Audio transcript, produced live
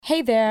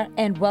Hey there,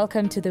 and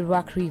welcome to the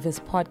Ruach Reavers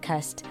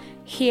podcast.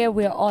 Here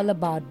we're all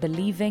about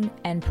believing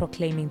and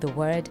proclaiming the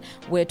word.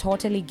 We're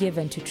totally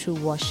given to true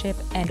worship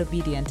and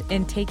obedient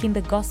in taking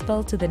the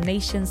gospel to the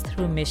nations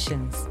through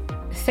missions.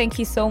 Thank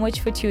you so much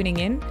for tuning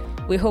in.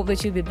 We hope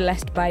that you'll be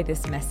blessed by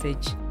this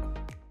message.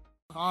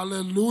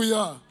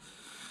 Hallelujah.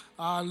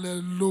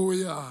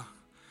 Hallelujah.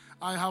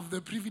 I have the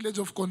privilege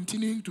of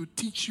continuing to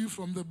teach you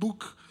from the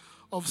book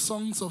of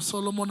Songs of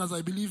Solomon, as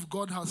I believe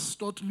God has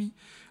taught me,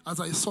 as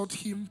I sought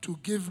him to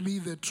give me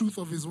the truth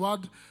of his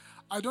word.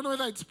 I don't know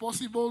whether it's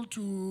possible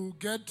to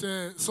get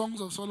Songs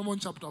of Solomon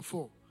chapter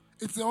 4.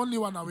 It's the only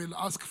one I will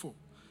ask for.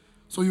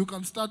 So you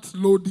can start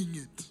loading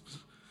it.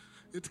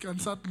 It can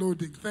start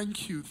loading.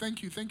 Thank you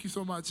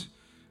so much.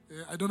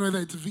 I don't know whether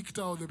it's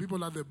Victor or the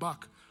people at the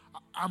back.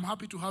 I'm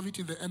happy to have it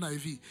in the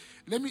NIV.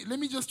 Let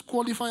me just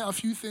qualify a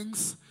few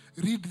things,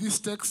 read this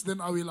text, then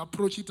I will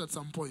approach it at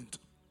some point.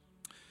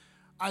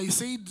 I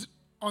said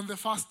on the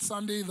first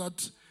Sunday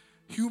that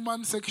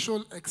human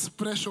sexual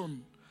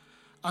expression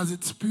as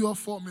its pure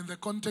form in the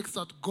context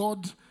that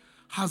God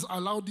has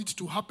allowed it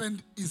to happen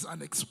is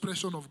an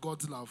expression of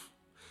God's love.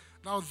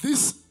 Now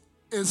this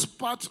is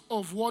part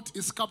of what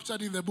is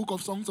captured in the book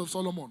of Songs of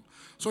Solomon.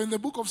 So in the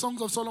book of Songs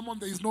of Solomon,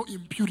 there is no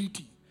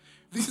impurity.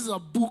 This is a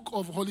book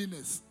of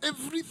holiness.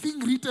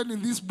 Everything written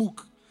in this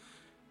book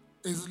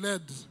is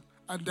led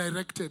and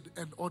directed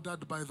and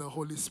ordered by the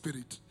Holy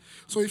Spirit.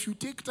 So if you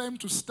take time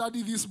to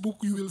study this book,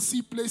 you will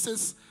see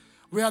places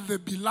where the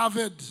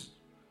beloved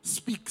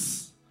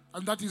speaks,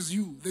 and that is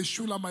you, the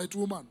Shulamite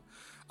woman.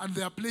 And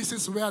there are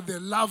places where the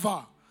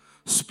lover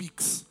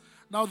speaks.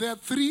 Now there are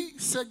three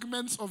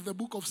segments of the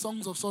book of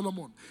Songs of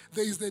Solomon.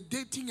 There is the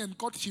dating and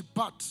courtship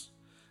part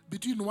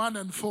between 1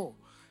 and 4.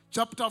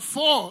 Chapter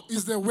 4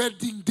 is the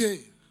wedding day.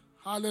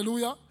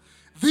 Hallelujah.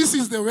 This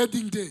is the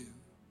wedding day.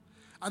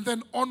 And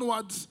then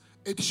onwards,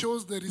 it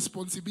shows the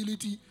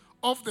responsibility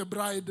of the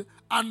bride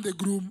and the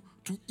groom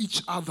to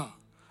each other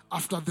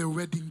after the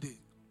wedding day.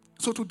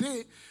 So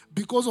today,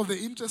 because of the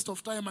interest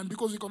of time and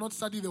because we cannot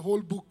study the whole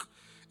book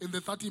in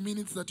the 30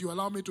 minutes that you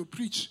allow me to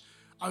preach,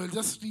 I will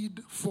just read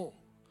 4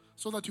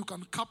 so that you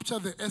can capture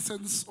the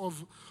essence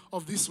of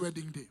this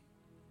wedding day.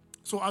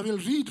 So I will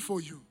read for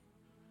you,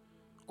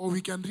 or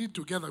we can read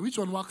together. Which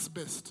one works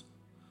best?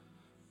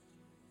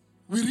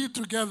 We read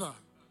together.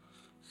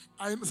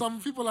 Some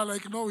people are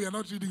like, no, we are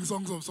not reading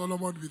Songs of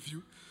Solomon with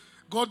you.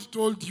 God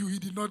told you, he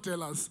did not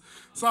tell us.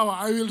 So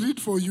I will read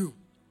for you.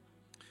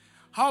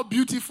 How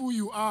beautiful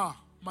you are,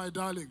 my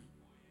darling.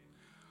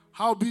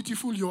 How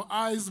beautiful your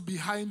eyes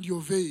behind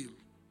your veil.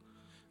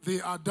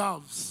 They are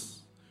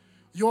doves.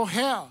 Your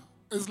hair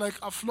is like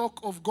a flock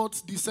of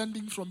goats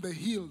descending from the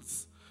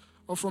hills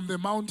or from the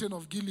mountain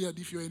of Gilead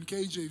if you're in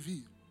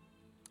KJV.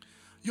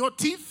 Your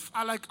teeth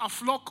are like a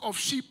flock of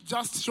sheep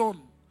just shorn,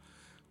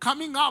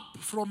 coming up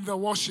from the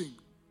washing.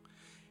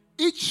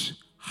 Each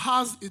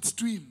has its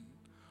twin.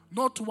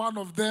 Not one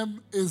of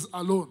them is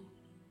alone.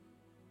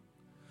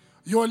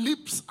 Your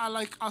lips are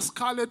like a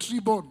scarlet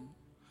ribbon.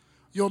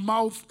 Your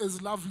mouth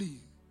is lovely.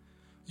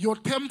 Your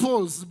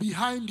temples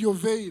behind your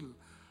veil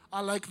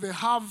are like the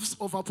halves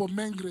of a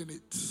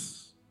pomegranate.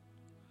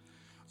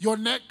 Your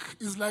neck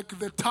is like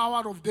the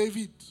Tower of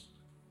David,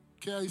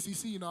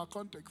 KICC in our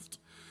context,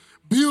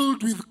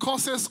 built with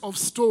courses of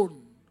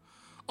stone.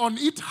 On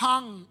it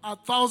hung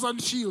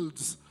 1,000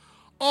 shields,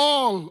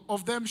 all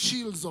of them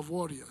shields of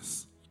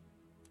warriors.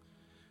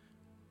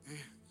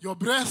 Your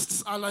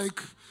breasts are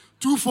like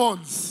 2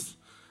 fawns,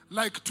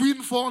 like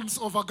twin fawns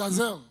of a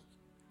gazelle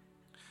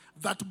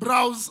that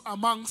browse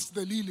amongst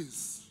the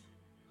lilies.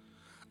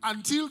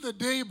 Until the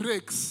day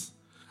breaks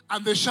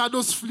and the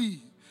shadows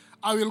flee,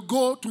 I will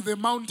go to the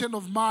mountain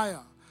of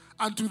mire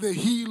and to the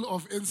hill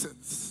of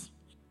incense.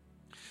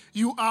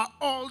 You are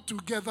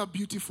altogether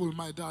beautiful,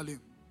 my darling.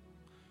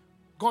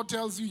 God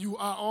tells you, you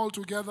are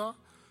altogether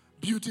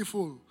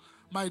beautiful,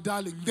 my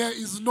darling. There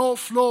is no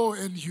flaw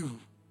in you.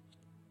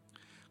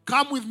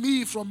 Come with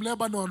me from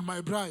Lebanon,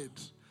 my bride.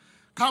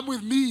 Come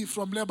with me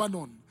from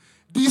Lebanon.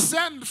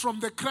 Descend from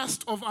the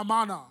crest of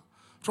Amana,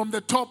 from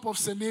the top of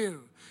Senir,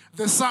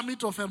 the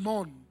summit of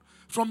Hermon,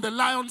 from the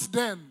lion's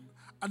den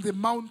and the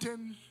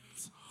mountains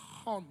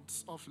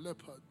haunts of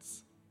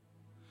leopards.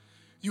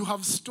 You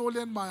have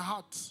stolen my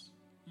heart,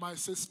 my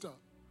sister,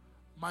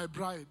 my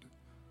bride,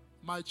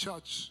 my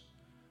church.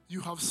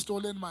 You have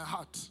stolen my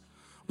heart.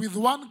 With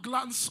one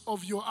glance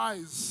of your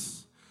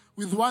eyes,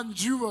 with one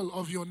jewel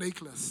of your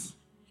necklace.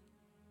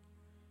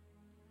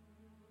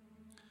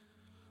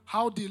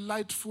 How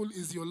delightful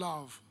is your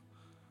love,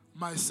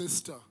 my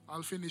sister.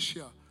 I'll finish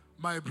here.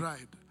 My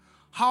bride.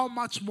 How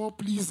much more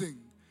pleasing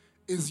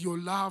is your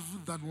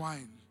love than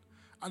wine,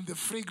 and the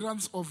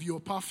fragrance of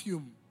your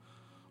perfume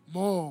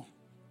more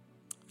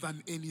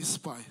than any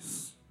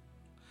spice.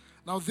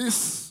 Now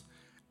this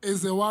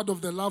is the word of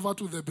the lover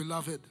to the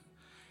beloved.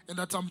 And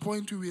at some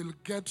point we will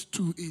get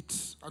to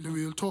it and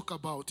we will talk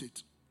about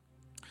it.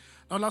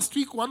 Now last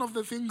week, one of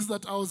the things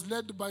that I was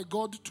led by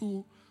God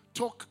to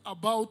talk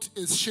about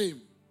is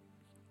shame.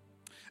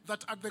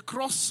 That at the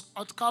cross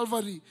at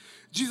Calvary,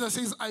 Jesus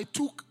says, I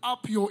took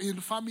up your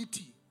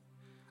infirmity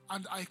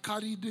and I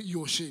carried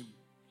your shame.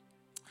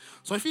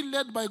 So I feel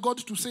led by God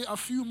to say a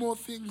few more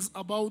things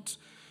about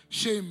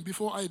shame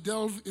before I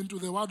delve into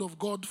the word of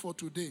God for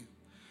today.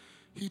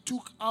 He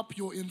took up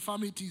your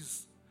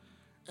infirmities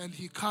and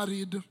he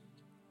carried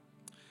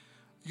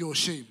your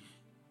shame.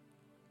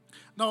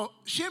 Now,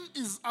 shame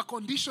is a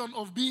condition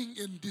of being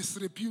in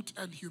disrepute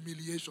and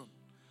humiliation.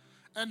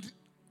 And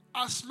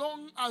as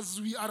long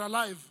as we are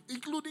alive,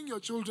 including your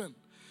children,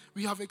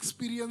 we have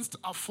experienced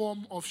a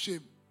form of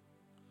shame.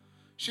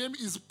 Shame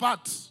is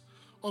part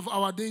of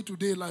our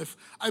day-to-day life.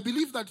 I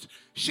believe that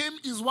shame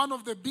is one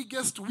of the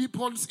biggest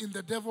weapons in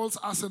the devil's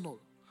arsenal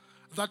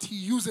that he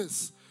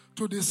uses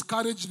to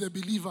discourage the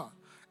believer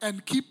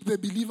and keep the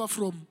believer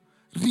from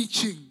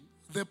reaching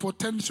the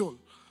potential,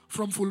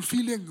 from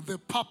fulfilling the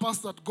purpose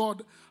that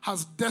God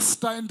has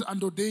destined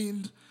and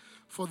ordained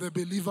for the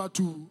believer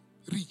to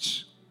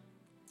reach.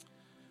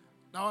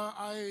 Now,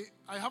 I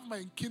have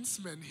my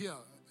kinsmen here,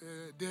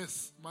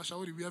 Des,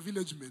 Mashauri, we are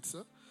village mates.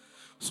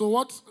 So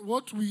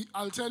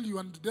I'll tell you,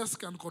 and Des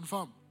can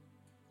confirm,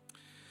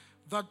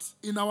 that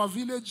in our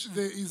village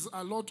there is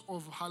a lot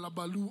of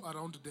halabaloo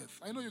around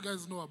death. I know you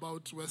guys know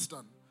about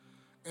Western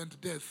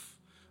and death.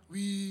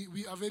 We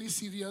are very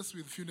serious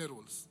with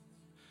funerals.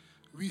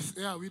 We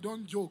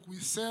don't joke. We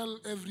sell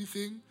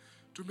everything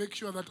to make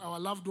sure that our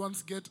loved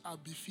ones get a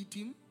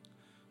befitting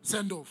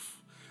send-off.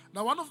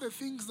 Now, one of the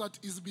things that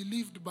is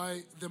believed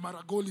by the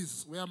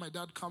Maragolis, where my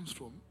dad comes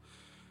from,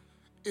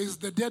 is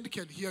the dead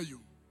can hear you.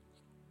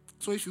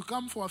 So if you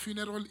come for a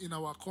funeral in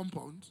our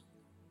compound,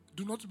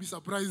 do not be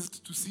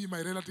surprised to see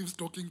my relatives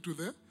talking to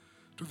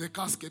the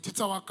casket. It's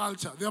our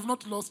culture. They have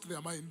not lost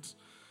their mind.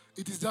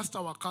 It is just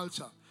our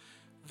culture.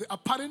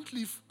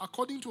 Apparently,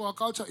 according to our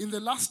culture, in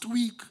the last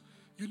week,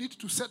 you need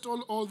to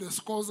settle all the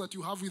scores that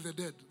you have with the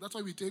dead. That's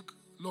why we take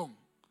long.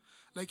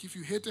 Like if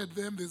you hated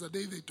them, there's a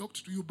day they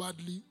talked to you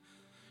badly.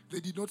 They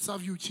did not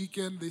serve you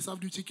chicken. They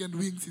served you chicken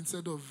wings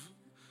instead of,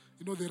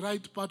 the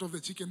right part of the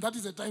chicken. That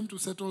is the time to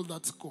settle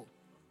that score.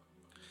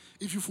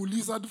 If you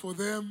fulizard for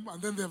them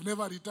and then they have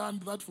never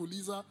returned that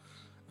fuliza,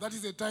 that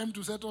is the time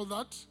to settle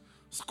that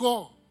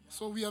score.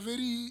 So we are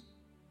very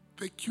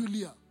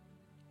peculiar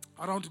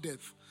around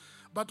death.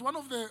 But one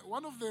of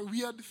the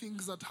weird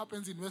things that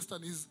happens in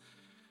Western is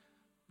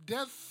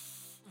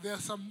death. There are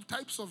some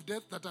types of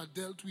death that are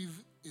dealt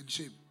with in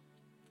shame.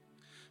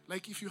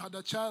 Like if you had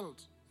a child,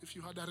 if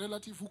you had a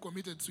relative who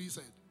committed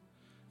suicide,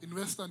 in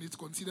Western it's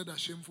considered a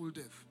shameful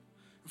death.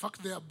 In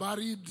fact, they are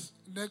buried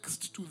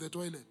next to the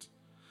toilet.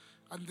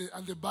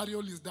 And the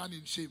burial is done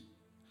in shame.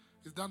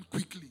 It's done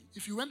quickly.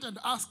 If you went and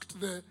asked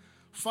the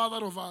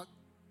father of a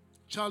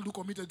child who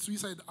committed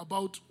suicide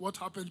about what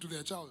happened to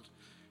their child,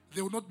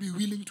 they would not be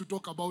willing to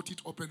talk about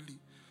it openly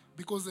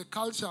because the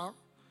culture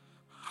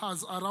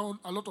has around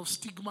a lot of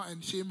stigma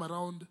and shame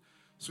around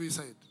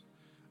suicide.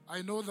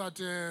 I know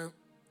that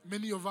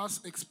many of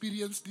us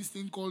experienced this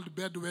thing called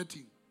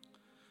bedwetting.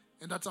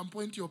 And at some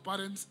point, your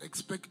parents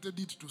expected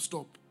it to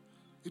stop.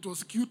 It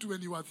was cute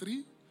when you were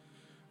 3.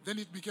 Then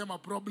it became a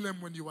problem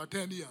when you were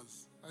 10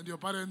 years. And your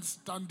parents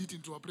turned it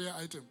into a prayer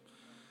item.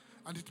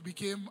 And it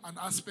became an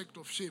aspect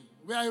of shame.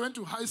 Where I went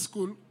to high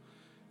school,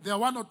 there are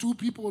 1 or 2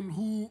 people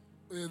who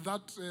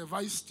that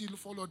vice still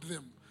followed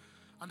them.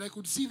 And I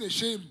could see the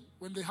shame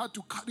when they had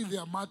to carry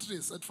their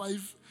mattress at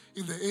 5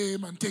 in the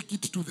a.m. and take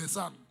it to the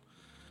sun.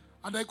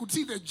 And I could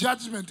see the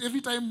judgment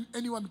every time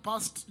anyone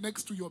passed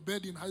next to your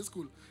bed in high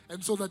school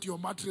and saw that your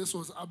mattress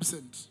was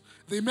absent.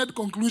 They made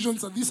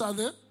conclusions that these are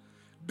the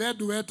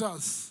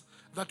bedwetters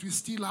that we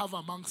still have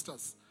amongst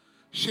us.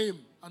 Shame.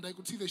 And I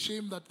could see the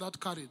shame that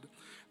carried.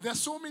 There are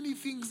so many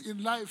things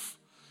in life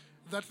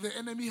that the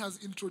enemy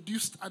has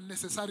introduced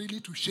unnecessarily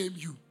to shame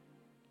you.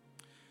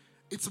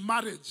 It's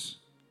marriage.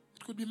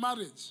 It could be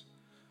marriage.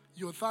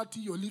 You're 30,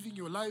 you're living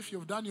your life,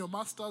 you've done your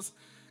masters.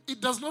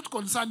 It does not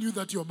concern you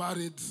that you're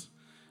married.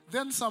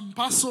 Then some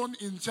person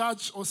in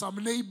church or some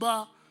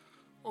neighbor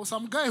or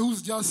some guy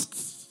who's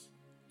just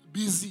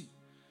busy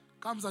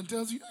comes and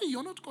tells you, hey,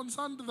 you're not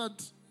concerned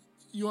that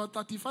you are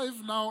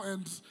 35 now,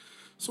 and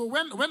so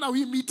when are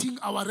we meeting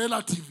our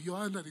relative? You're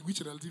wondering,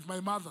 which relative? My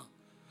mother.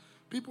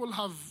 People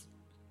have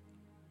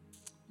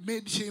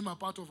made shame a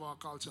part of our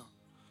culture.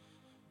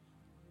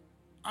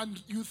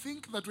 And you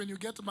think that when you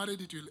get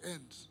married, it will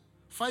end.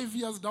 5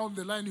 years down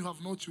the line, you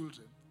have no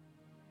children.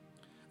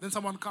 Then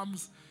someone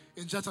comes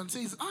in church and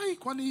says,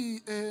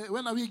 Kwani,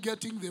 when are we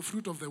getting the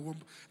fruit of the womb?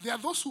 There are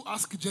those who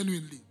ask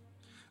genuinely.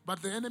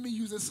 But the enemy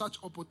uses such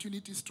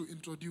opportunities to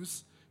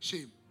introduce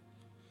shame.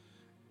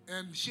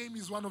 And shame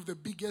is one of the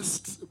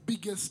biggest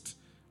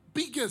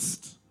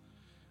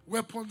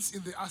weapons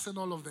in the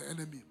arsenal of the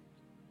enemy.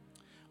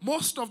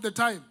 Most of the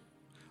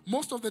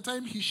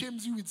time, he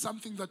shames you with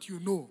something that you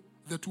know,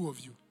 the two of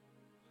you.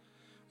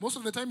 Most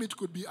of the time, it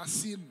could be a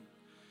sin.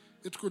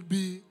 It could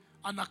be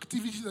an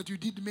activity that you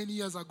did many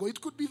years ago. It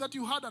could be that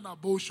you had an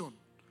abortion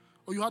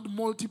or you had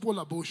multiple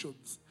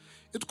abortions.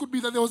 It could be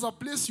that there was a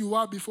place you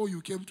were before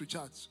you came to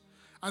church.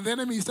 And the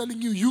enemy is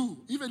telling you,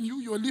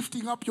 you're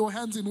lifting up your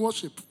hands in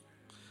worship.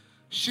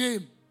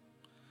 Shame.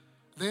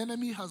 The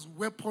enemy has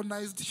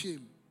weaponized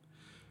shame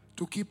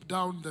to keep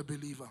down the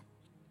believer.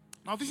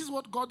 Now, this is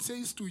what God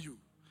says to you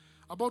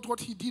about what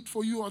he did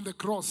for you on the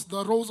cross,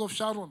 the rose of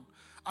Sharon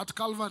at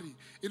Calvary.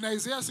 In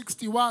Isaiah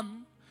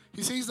 61,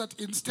 he says that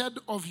instead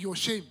of your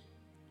shame,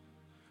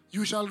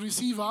 you shall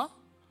receive a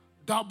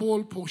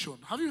double portion.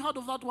 Have you heard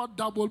of that word,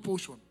 double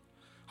portion?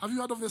 Have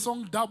you heard of the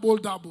song Double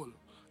Double?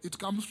 It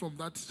comes from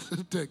that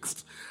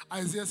text,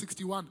 Isaiah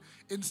 61.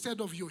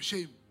 Instead of your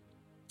shame,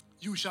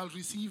 you shall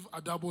receive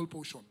a double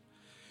portion.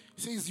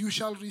 He says, you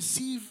shall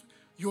receive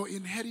your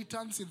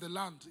inheritance in the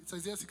land. It's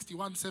Isaiah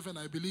 61:7,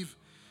 I believe.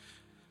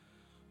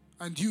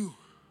 And you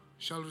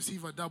shall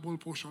receive a double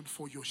portion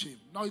for your shame.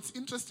 Now, it's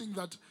interesting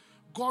that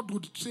God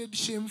would trade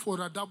shame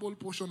for a double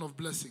portion of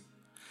blessing.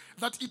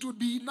 That it would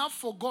be enough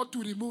for God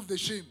to remove the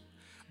shame.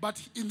 But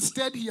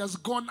instead, he has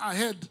gone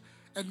ahead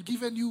and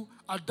given you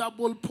a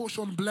double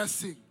portion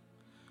blessing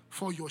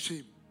for your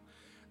shame.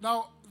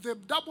 Now, the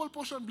double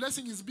portion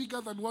blessing is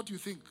bigger than what you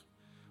think.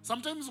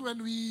 Sometimes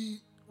when we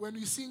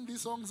sing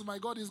these songs, my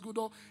God is good,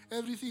 or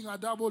everything a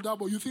double,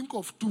 double, you think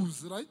of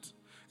twos, right?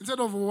 Instead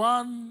of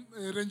one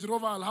Range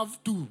Rover, I'll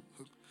have two.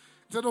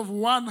 Instead of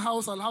one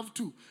house, I'll have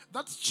two.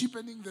 That's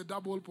cheapening the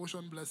double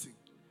portion blessing.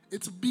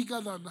 It's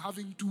bigger than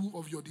having two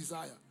of your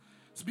desire.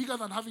 It's bigger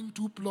than having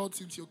 2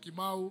 plots in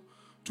Syokimau,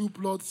 2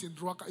 plots in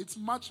Ruach. It's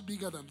much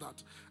bigger than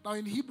that. Now,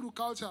 in Hebrew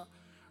culture,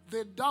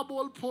 the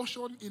double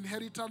portion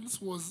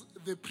inheritance was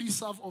the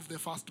preserve of the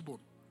firstborn.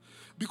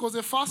 Because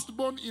the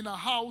firstborn in a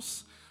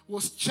house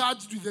was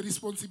charged with the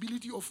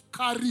responsibility of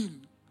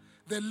carrying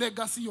the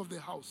legacy of the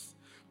house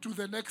to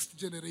the next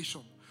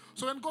generation.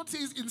 So when God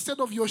says, instead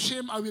of your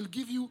shame, I will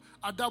give you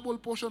a double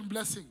portion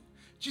blessing,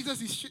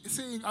 Jesus is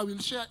saying, I will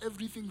share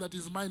everything that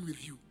is mine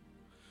with you.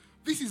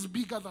 This is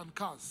bigger than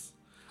cars.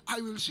 I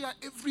will share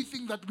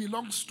everything that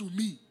belongs to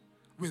me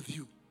with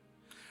you.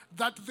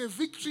 That the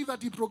victory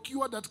that he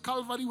procured at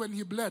Calvary when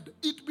he bled,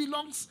 it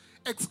belongs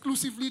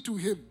exclusively to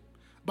him,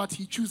 but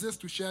he chooses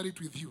to share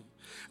it with you.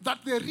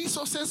 That the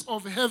resources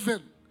of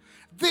heaven,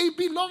 they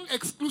belong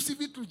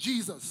exclusively to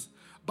Jesus,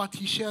 but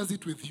he shares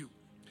it with you.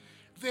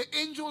 The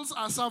angels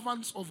are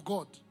servants of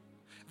God.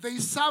 They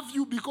serve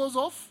you because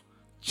of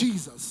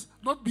Jesus,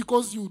 not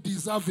because you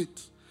deserve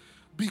it,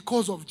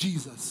 because of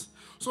Jesus.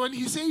 So when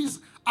he says,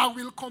 I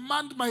will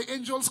command my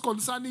angels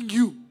concerning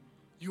you,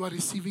 you are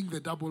receiving the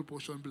double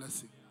portion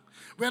blessing.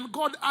 When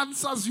God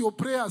answers your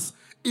prayers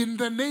in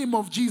the name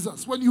of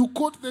Jesus, when you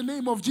quote the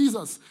name of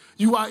Jesus,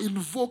 you are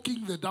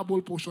invoking the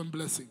double portion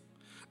blessing,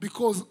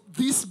 because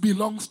this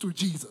belongs to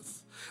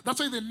Jesus. That's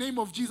why the name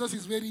of Jesus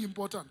is very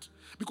important.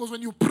 Because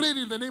when you pray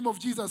in the name of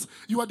Jesus,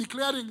 you are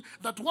declaring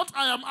that what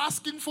I am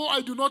asking for,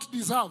 I do not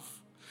deserve.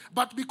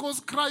 But because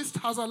Christ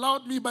has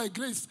allowed me by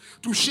grace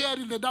to share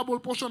in the double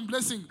portion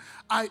blessing,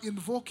 I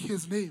invoke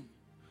his name.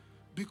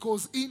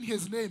 Because in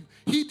his name,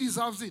 he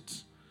deserves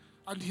it.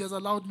 And he has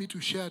allowed me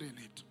to share in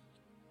it.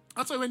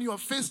 That's why when you are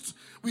faced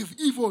with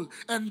evil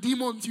and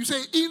demons, you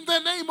say, in the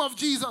name of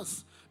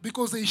Jesus.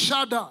 Because they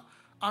shudder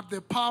at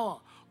the power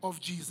of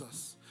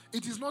Jesus.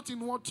 It is not in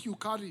what you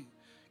carry.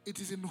 It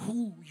is in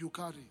who you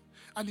carry.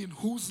 And in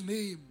whose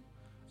name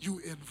you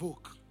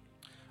invoke.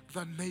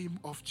 The name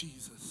of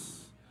Jesus.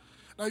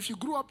 Now, if you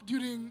grew up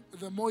during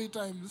the Moi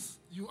times,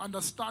 you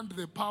understand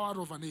the power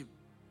of a name.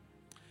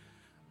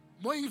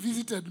 Moi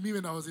visited me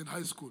when I was in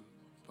high school.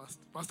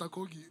 Pastor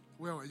Kogi,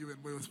 where were you when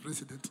Moi was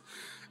president?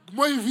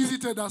 Moi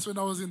visited us when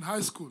I was in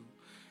high school.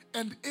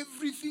 And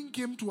everything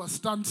came to a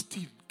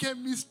standstill.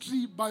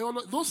 Chemistry,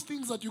 biology, those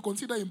things that you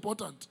consider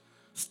important,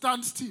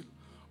 stand still.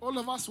 All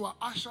of us were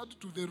ushered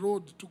to the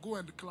road to go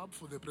and clap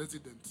for the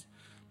president.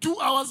 2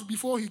 hours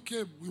before he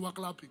came, we were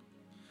clapping.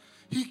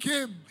 He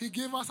came, he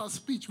gave us a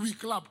speech, we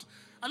clapped.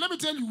 And let me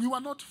tell you, we were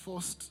not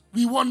forced.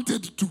 We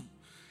wanted to.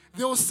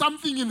 There was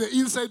something in the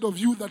inside of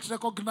you that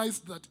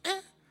recognized that,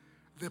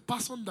 the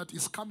person that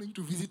is coming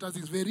to visit us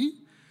is very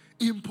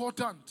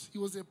important. He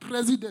was a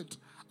president,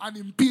 an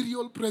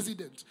imperial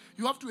president.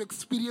 You have to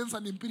experience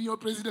an imperial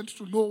president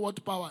to know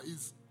what power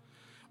is.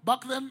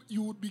 Back then,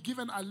 you would be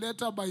given a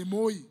letter by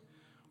Moi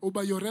or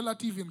by your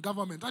relative in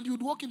government, and you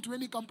would walk into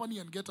any company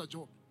and get a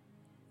job.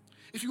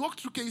 If you walk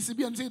to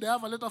KCB and say they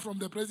have a letter from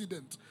the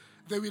president,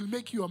 they will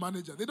make you a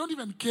manager. They don't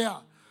even care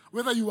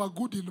whether you are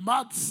good in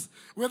maths,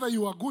 whether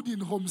you are good in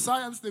home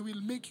science, they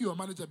will make you a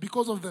manager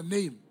because of the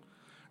name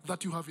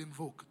that you have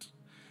invoked.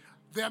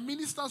 There are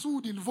ministers who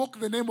would invoke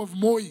the name of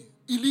Moi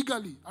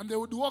illegally, and they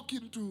would walk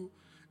into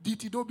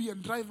DT Dobby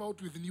and drive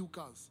out with new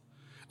cars.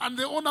 And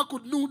the owner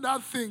could do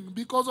nothing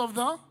because of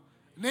the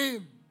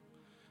name.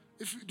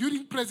 If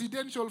during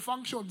presidential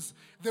functions,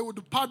 they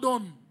would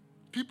pardon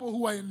people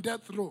who are in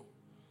death row.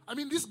 I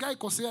mean, this guy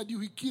Kosead you,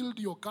 he killed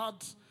your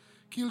cat,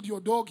 killed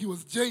your dog, he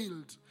was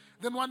jailed.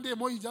 Then one day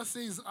Moi just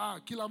says,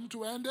 kila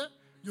mtu ende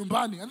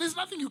nyumbani. And there's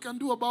nothing you can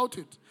do about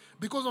it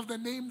because of the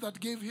name that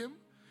gave him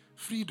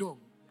freedom.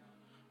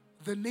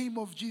 The name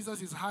of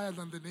Jesus is higher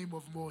than the name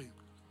of Moi.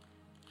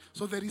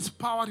 So there is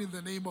power in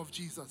the name of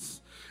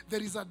Jesus.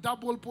 There is a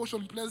double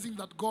portion blessing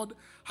that God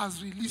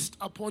has released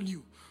upon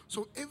you.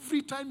 So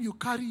every time you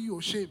carry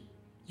your shame,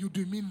 you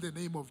demean the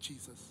name of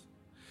Jesus.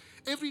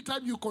 Every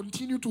time you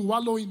continue to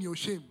wallow in your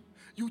shame,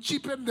 you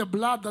cheapen the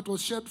blood that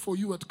was shed for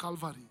you at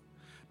Calvary.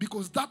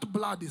 Because that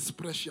blood is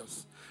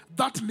precious.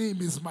 That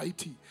name is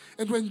mighty.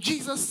 And when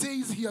Jesus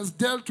says he has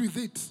dealt with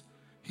it,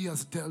 he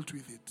has dealt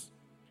with it.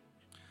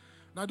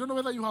 Now, I don't know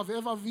whether you have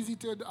ever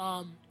visited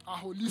a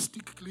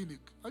holistic clinic.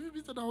 Have you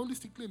visited a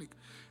holistic clinic?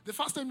 The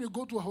first time you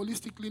go to a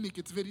holistic clinic,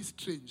 it's very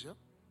strange. Yeah?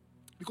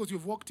 Because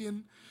you've walked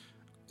in,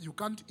 you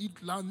can't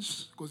eat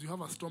lunch because you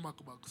have a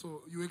stomach bug.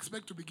 So you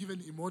expect to be given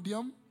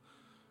Imodium,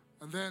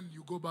 and then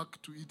you go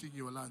back to eating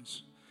your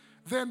lunch.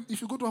 Then,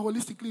 if you go to a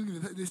holistic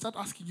clinic, they start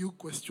asking you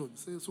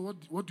questions. Say, so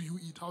what do you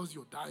eat? How's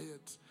your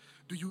diet?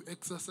 Do you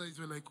exercise?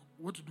 You're like,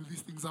 what do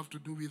these things have to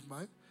do with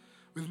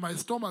my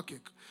stomach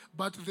ache?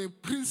 But the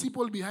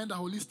principle behind a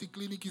holistic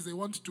clinic is they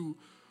want to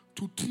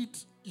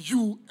treat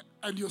you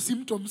and your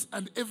symptoms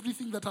and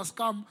everything that has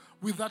come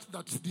with that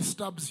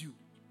disturbs you.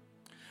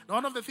 Now,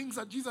 one of the things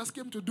that Jesus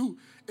came to do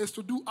is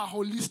to do a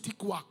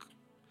holistic work.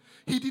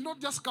 He did not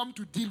just come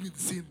to deal with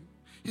sin.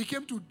 He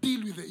came to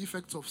deal with the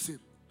effects of sin.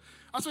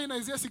 That's why in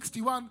Isaiah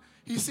 61,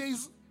 he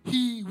says,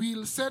 he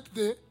will set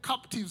the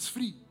captives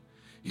free.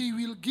 He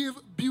will give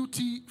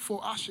beauty for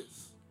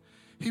ashes.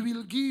 He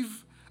will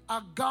give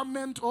a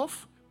garment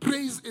of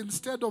praise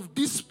instead of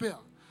despair,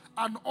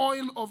 an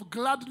oil of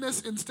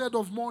gladness instead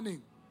of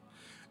mourning.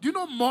 Do you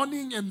know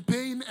mourning and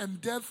pain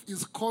and death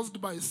is caused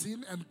by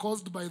sin and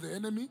caused by the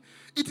enemy?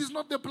 It is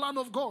not the plan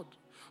of God.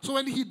 So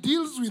when he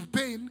deals with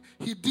pain,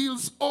 he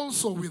deals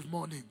also with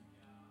mourning.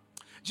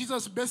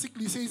 Jesus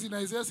basically says in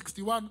Isaiah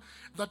 61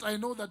 that I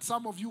know that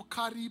some of you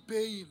carry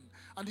pain.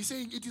 And he's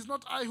saying, it is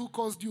not I who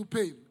caused you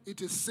pain.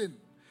 It is sin.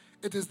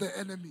 It is the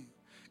enemy.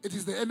 It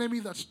is the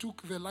enemy that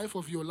took the life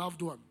of your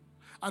loved one.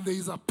 And there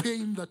is a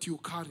pain that you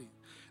carry.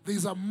 There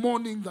is a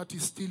mourning that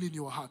is still in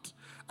your heart.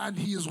 And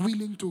he is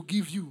willing to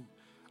give you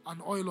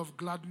an oil of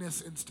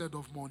gladness instead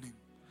of mourning.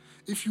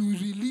 If you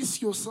release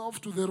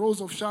yourself to the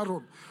rose of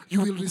Sharon,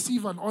 you will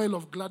receive an oil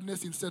of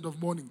gladness instead of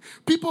mourning.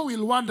 People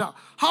will wonder,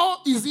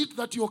 how is it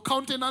that your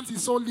countenance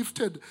is so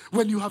lifted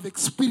when you have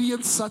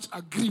experienced such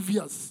a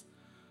grievous,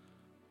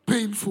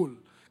 painful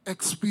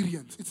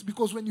experience? It's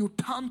because when you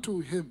turn to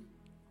him,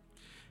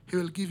 he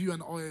will give you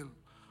an oil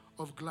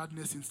of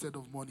gladness instead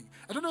of mourning.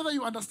 I don't know whether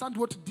you understand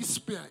what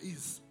despair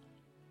is.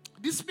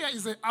 Despair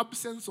is the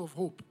absence of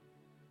hope.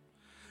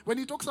 When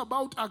he talks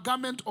about a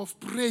garment of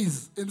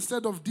praise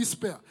instead of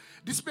despair,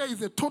 despair is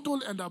a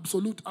total and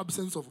absolute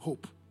absence of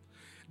hope.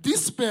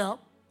 Despair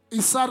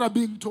is Sarah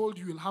being told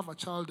you will have a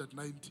child at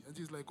 90. And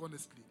she's like,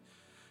 honestly,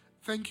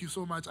 thank you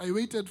so much. I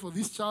waited for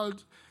this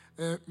child.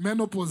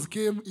 Menopause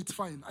came. It's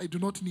fine. I do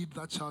not need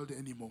that child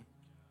anymore.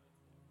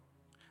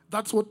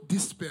 That's what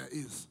despair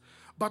is.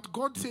 But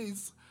God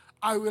says,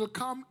 I will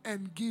come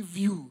and give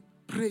you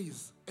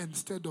praise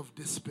instead of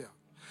despair.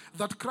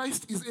 That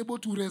Christ is able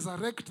to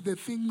resurrect the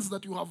things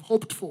that you have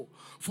hoped for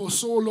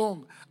so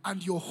long,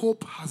 and your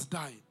hope has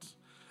died.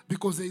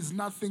 Because there is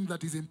nothing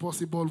that is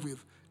impossible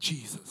with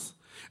Jesus.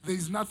 There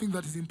is nothing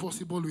that is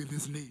impossible with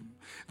his name.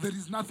 There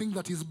is nothing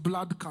that his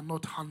blood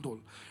cannot handle.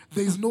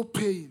 There is no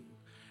pain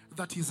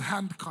that his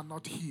hand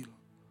cannot heal.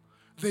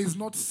 There is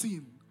not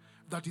sin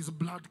that his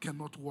blood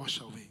cannot wash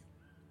away.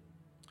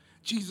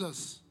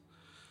 Jesus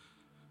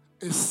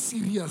is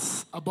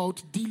serious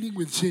about dealing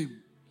with shame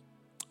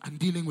and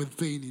dealing with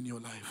pain in your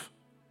life.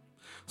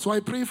 So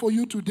I pray for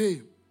you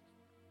today,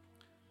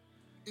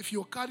 if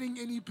you're carrying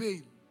any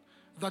pain,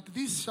 that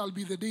this shall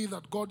be the day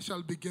that God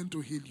shall begin to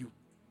heal you.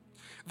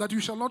 That you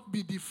shall not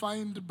be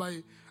defined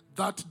by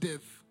that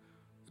death,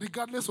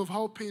 regardless of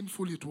how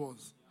painful it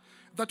was.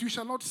 That you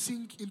shall not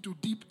sink into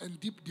deep and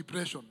deep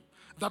depression.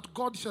 That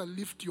God shall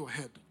lift your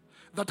head.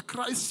 That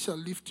Christ shall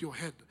lift your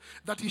head.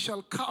 That he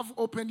shall carve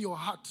open your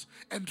heart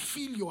and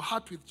fill your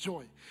heart with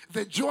joy.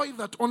 The joy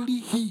that only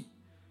he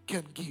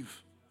can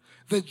give.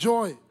 The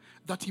joy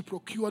that he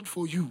procured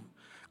for you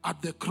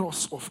at the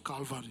cross of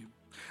Calvary.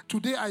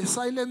 Today I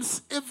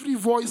silence every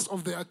voice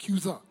of the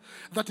accuser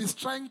that is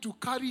trying to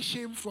carry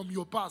shame from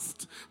your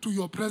past to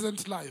your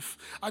present life.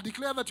 I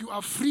declare that you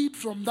are freed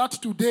from that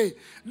today.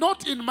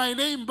 Not in my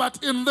name,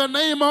 but in the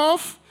name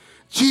of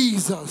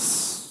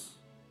Jesus.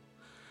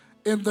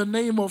 In the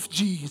name of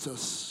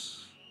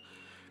Jesus.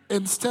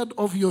 Instead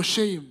of your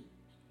shame,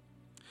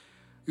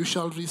 you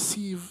shall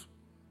receive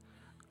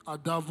a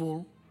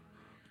double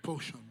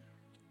portion.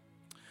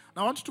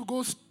 Now I want to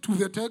go to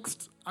the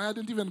text. I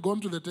hadn't even gone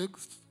to the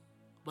text,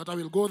 but I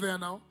will go there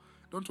now.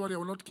 Don't worry, I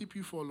will not keep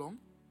you for long.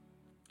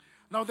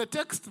 Now the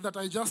text that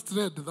I just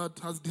read that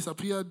has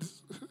disappeared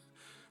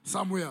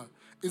somewhere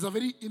is a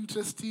very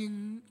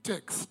interesting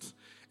text.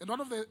 And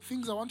one of the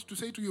things I want to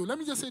say to you, let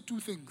me just say two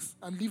things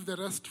and leave the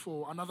rest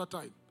for another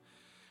time.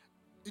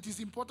 It is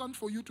important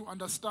for you to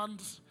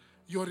understand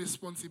your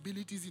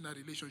responsibilities in a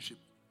relationship,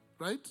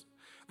 right?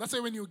 That's why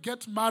when you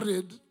get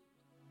married,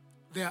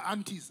 there are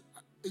aunties.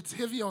 It's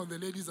heavier on the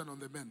ladies than on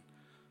the men.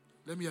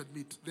 Let me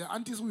admit. There are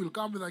aunties who will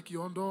come with a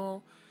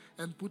kiondo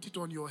and put it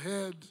on your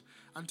head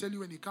and tell you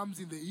when he comes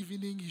in the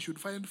evening, he should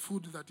find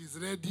food that is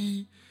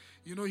ready.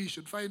 You know, he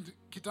should find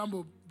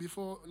kitambo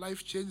before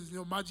life changes. You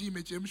know, maji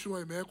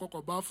imechemshwa imewekwa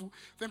kwa bafu.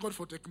 Thank God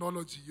for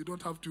technology. You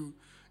don't have to,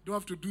 Don't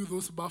have to do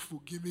those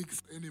bafu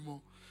gimmicks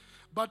anymore.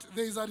 But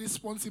there is a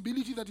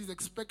responsibility that is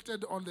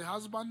expected on the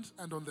husband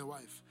and on the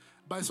wife,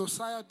 by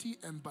society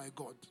and by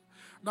God.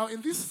 Now,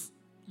 in this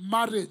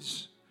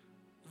marriage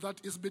that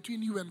is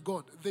between you and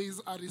God, there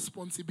is a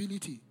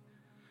responsibility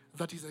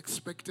that is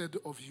expected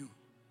of you.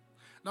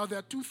 Now, there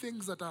are two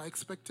things that are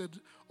expected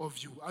of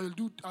you.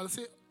 I'll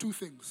say two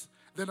things,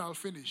 then I'll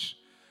finish.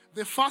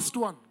 The first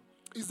one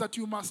is that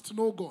you must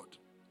know God.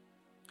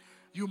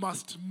 You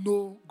must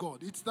know God.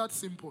 It's that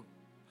simple.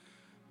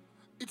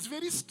 It's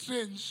very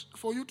strange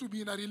for you to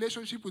be in a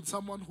relationship with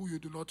someone who you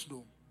do not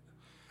know.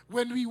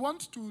 When we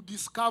want to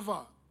discover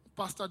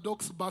Pastor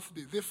Doc's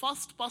birthday, the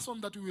first person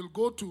that we will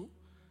go to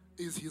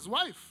is his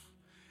wife.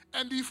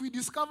 And if we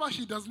discover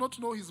she does not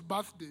know his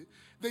birthday,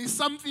 there is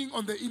something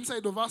on the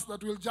inside of us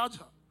that will judge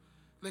her.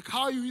 Like,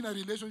 how are you in a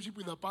relationship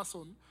with a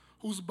person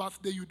whose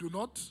birthday you do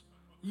not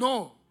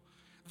know?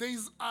 There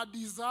is a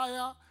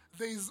desire,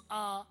 there is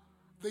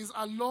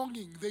a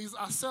longing, there is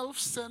a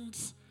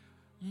self-sent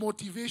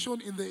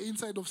motivation in the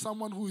inside of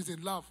someone who is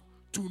in love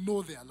to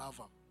know their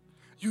lover.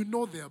 You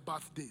know their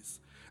birthdays.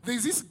 There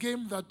is this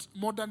game that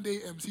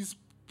modern-day MCs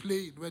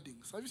play in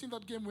weddings. Have you seen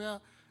that game where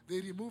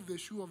they remove the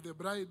shoe of the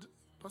bride?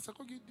 Pastor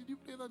Kogi, did you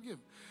play that game?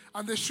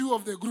 And the shoe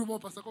of the groom,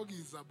 Pastor Kogi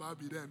is a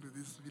Barbie then with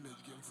these village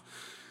games.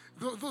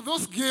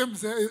 Those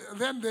games,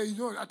 then they,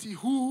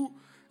 who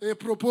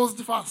proposed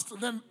first.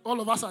 Then all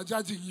of us are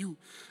judging you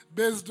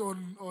based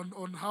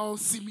on how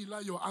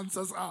similar your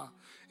answers are.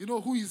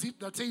 Who is it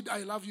that said, I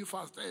love you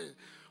first?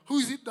 Who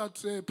is it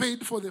that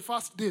paid for the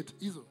first date?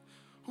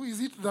 Who is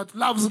it that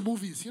loves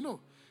movies?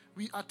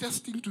 We are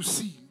testing to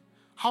see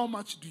how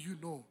much do you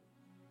know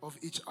of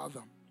each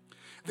other.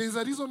 There's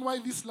a reason why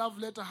this love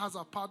letter has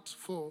a part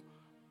for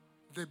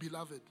the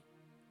beloved.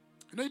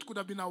 It could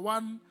have been a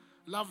one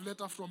love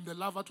letter from the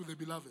lover to the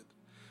beloved.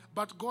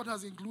 But God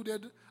has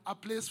included a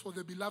place for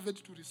the beloved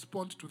to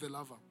respond to the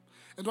lover.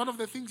 And one of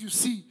the things you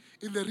see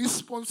in the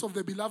response of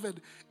the beloved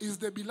is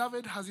the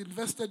beloved has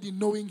invested in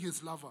knowing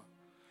his lover.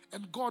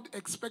 And God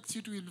expects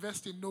you to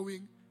invest in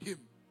knowing him.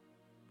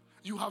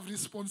 You have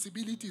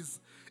responsibilities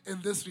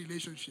in this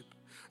relationship.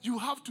 You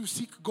have to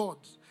seek God,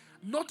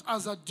 not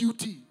as a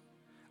duty,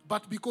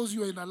 but because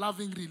you are in a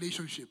loving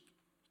relationship.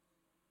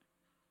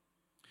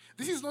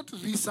 This is not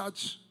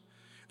research.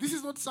 This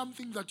is not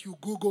something that you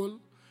Google.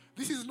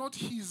 This is not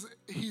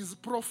his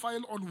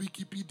profile on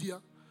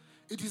Wikipedia.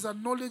 It is a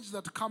knowledge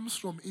that comes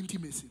from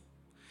intimacy.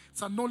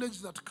 It's a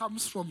knowledge that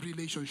comes from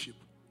relationship.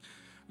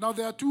 Now,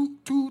 there are two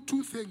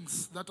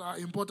things that are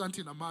important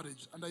in a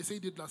marriage, and I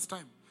said it last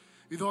time,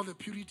 with all the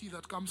purity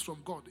that comes from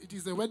God. It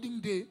is the wedding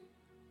day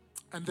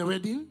and the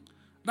wedding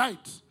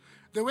night.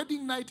 The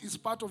wedding night is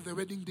part of the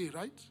wedding day,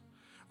 right?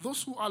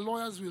 Those who are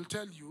lawyers will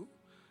tell you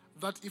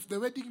that if the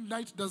wedding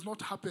night does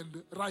not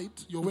happen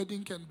right, your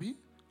wedding can be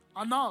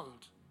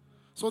annulled.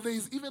 So there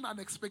is even an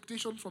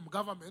expectation from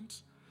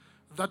government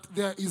that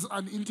there is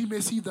an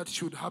intimacy that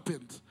should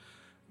happen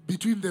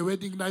between the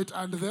wedding night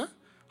and the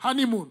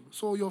honeymoon.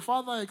 So your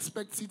father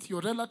expects it,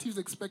 your relatives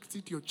expect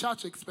it, your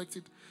church expects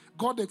it,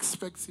 God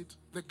expects it,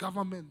 the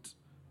government,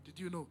 did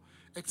you know,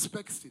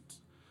 expects it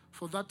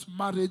for that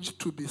marriage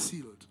to be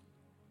sealed.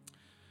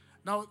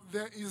 Now,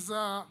 there is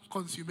a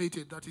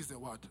consummated, that is the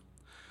word.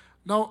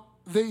 Now,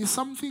 there is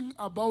something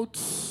about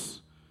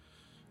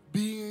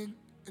being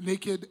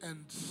naked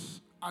and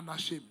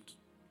unashamed.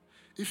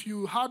 If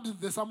you heard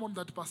the sermon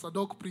that Pastor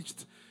Doc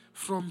preached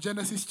from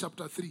Genesis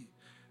chapter 3,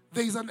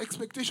 there is an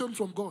expectation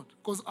from God.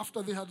 Because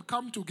after they had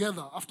come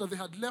together, after they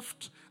had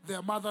left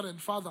their mother and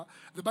father,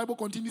 the Bible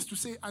continues to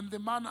say, and the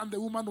man and the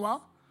woman were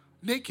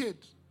naked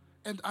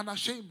and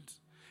unashamed.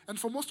 And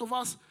for most of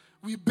us,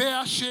 we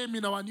bear shame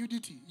in our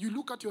nudity. You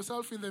look at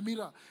yourself in the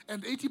mirror,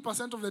 and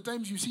 80% of the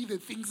times you see the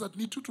things that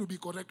need to be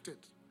corrected.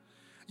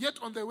 Yet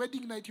on the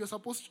wedding night, you're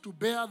supposed to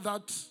bear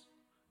that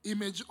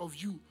image of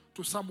you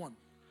to someone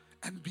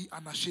and be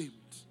unashamed.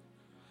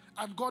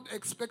 And God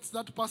expects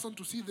that person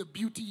to see the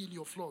beauty in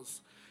your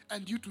flaws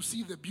and you to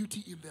see the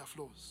beauty in their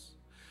flaws.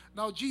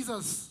 Now,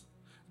 Jesus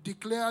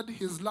declared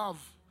his love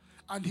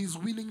and his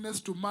willingness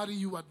to marry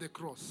you at the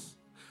cross.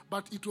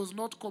 But it was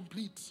not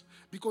complete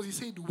because he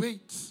said,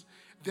 wait,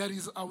 there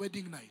is a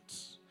wedding night.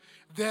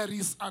 There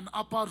is an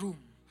upper room.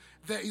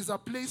 There is a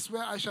place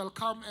where I shall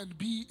come and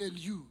be in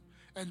you,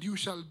 and you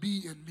shall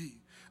be in me.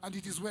 And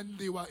it is when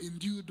they were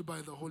endued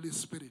by the Holy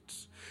Spirit.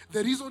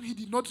 The reason he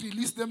did not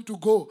release them to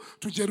go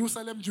to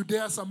Jerusalem,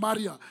 Judea,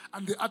 Samaria,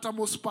 and the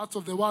uttermost parts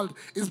of the world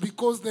is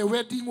because the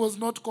wedding was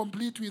not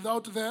complete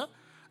without the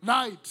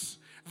night.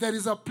 There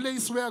is a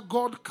place where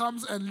God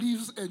comes and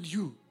lives in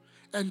you,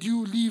 and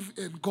you live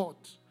in God.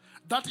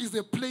 That is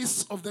the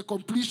place of the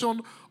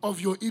completion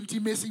of your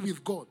intimacy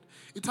with God.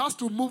 It has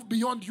to move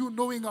beyond you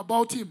knowing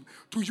about him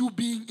to you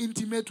being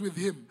intimate with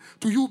him,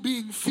 to you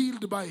being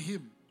filled by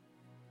him.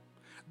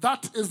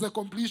 That is the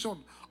completion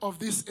of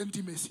this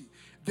intimacy.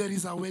 There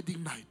is a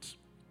wedding night.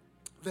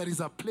 There is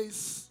a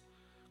place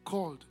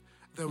called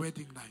the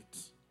wedding night.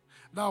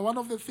 Now, one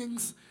of the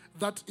things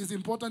that is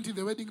important in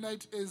the wedding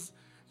night is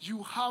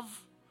you have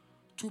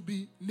to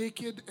be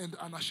naked and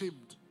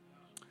unashamed.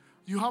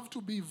 You have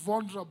to be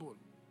vulnerable.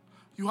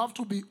 You have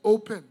to be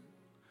open.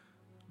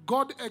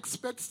 God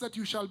expects that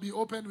you shall be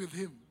open with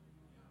him.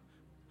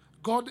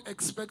 God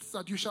expects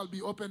that you shall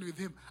be open with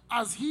him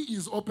as he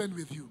is open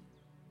with you.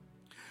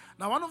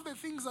 Now, one of the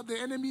things that the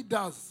enemy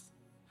does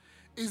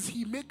is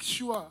he makes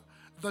sure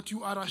that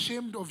you are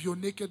ashamed of your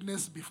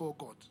nakedness before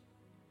God.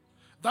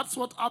 That's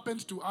what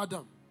happened to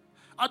Adam.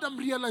 Adam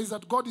realized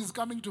that God is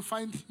coming to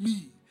find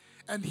me,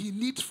 and he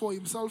knit for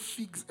himself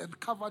figs and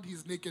covered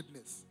his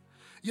nakedness.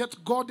 Yet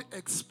God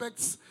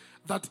expects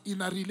that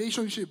in a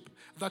relationship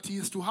that he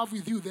is to have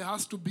with you, there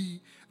has to be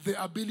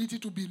the ability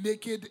to be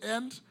naked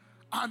and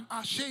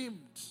unashamed.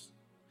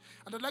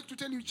 And I'd like to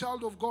tell you,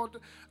 child of God,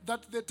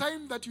 that the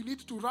time that you need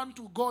to run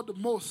to God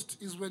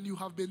most is when you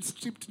have been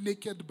stripped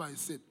naked by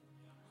sin.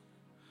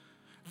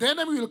 The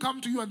enemy will come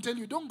to you and tell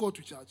you, don't go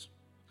to church.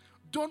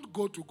 Don't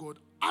go to God.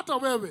 Hata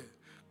wewe,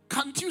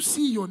 can't you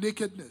see your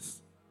nakedness?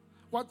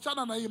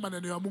 Wachana na hii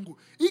maneno ya Mungu.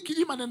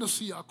 Hii maneno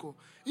si yako.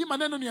 Hii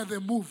maneno ni ya the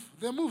move.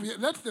 The move,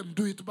 let them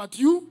do it. But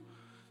you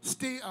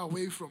stay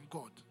away from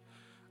God.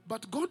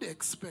 But God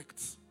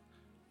expects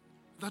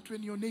that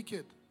when you're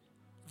naked,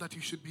 that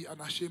you should be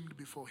unashamed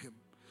before him.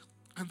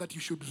 And that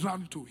you should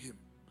run to him.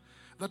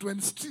 That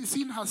when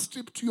sin has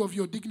stripped you of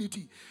your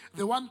dignity,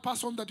 the one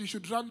person that you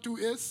should run to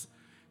is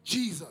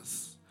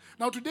Jesus.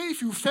 Now today,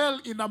 if you fell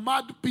in a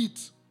mud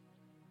pit,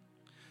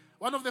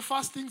 one of the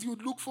first things you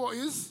would look for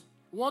is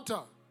water.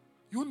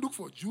 You wouldn't look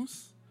for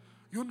juice.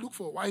 You wouldn't look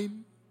for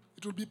wine.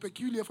 It would be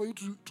peculiar for you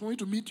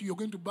to meet you. You're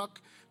going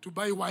to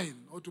buy wine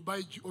or to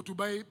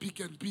buy pick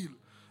and peel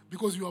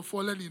because you have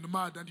fallen in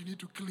mud and you need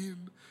to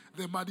clean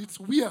the mud. It's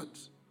weird.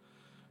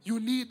 You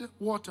need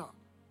water.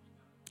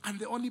 And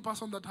the only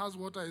person that has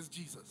water is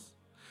Jesus.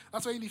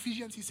 That's why in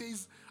Ephesians he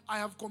says, I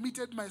have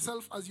committed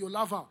myself as your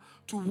lover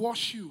to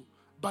wash you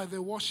by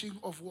the washing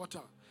of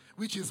water,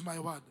 which is my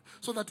word.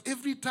 So that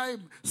every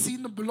time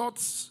sin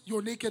blots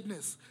your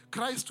nakedness,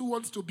 Christ, who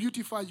wants to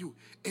beautify you,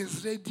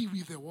 is ready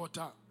with the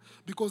water.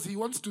 Because he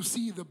wants to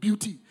see the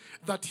beauty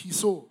that he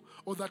saw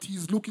or that he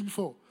is looking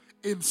for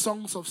in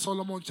Songs of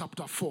Solomon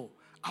chapter 4.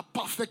 A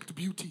perfect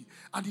beauty.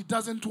 And he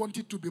doesn't want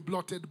it to be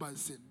blotted by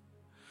sin.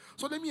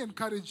 So let me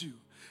encourage you,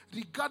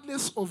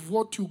 regardless of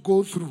what you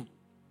go through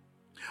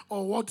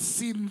or what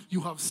sin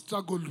you have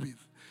struggled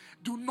with,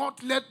 do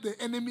not let the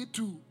enemy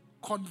to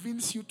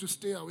convince you to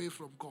stay away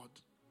from God.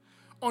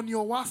 On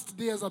your worst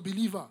day as a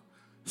believer,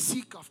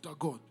 seek after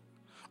God.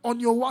 On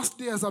your worst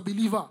day as a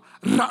believer,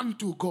 run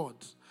to God.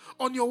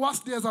 On your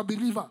worst day as a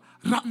believer,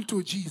 run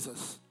to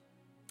Jesus.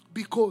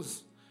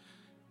 Because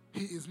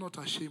he is not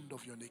ashamed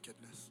of your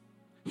nakedness.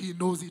 He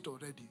knows it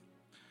already.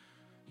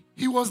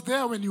 He was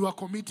there when you were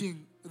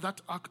committing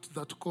that act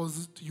that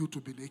caused you to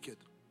be naked.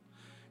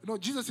 You know,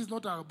 Jesus is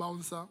not a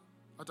bouncer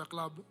at a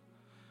club.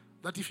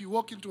 That if you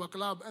walk into a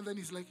club and then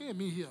he's like, hey,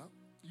 me here.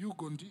 You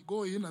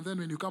go in, and then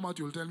when you come out,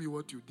 you'll tell me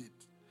what you did.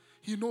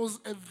 He knows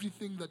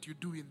everything that you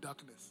do in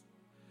darkness.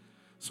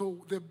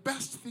 So the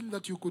best thing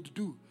that you could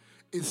do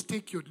is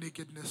take your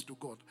nakedness to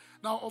God.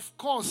 Now, of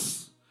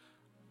course,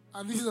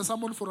 and this is a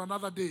sermon for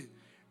another day,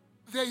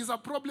 there is a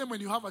problem when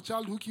you have a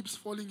child who keeps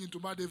falling into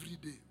mud every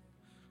day.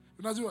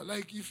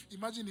 Like,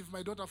 imagine if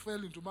my daughter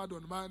fell into mud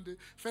on Monday,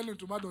 fell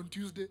into mud on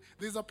Tuesday,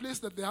 there's a place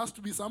that there has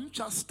to be some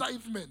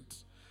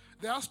chastisement.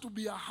 There has to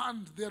be a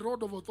hand, the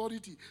rod of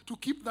authority, to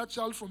keep that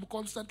child from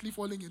constantly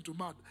falling into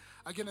mud.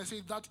 Again, I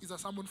say that is a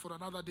sermon for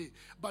another day.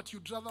 But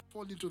you'd rather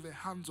fall into the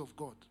hands of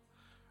God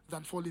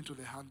than fall into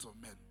the hands of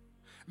men.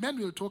 Men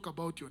will talk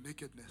about your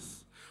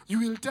nakedness. You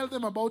will tell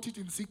them about it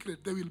in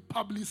secret. They will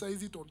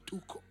publicize it on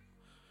Tuko.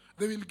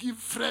 They will give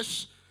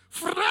fresh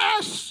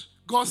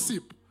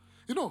gossip.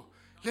 You know,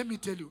 let me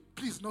tell you,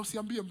 please, now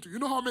usiambie mtu. You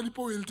know how many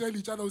people will tell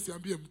each other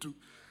usiambie mtu?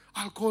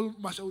 I'll call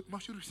Mashauri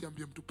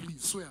usiambie mtu,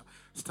 please, swear,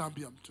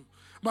 sitambie mtu.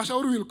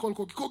 Mashauri will call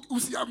Koki,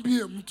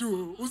 usiambie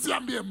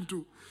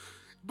mtu.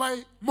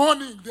 By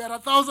morning, there are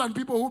 1,000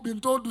 people who've been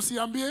told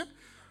usiambie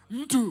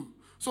mtu.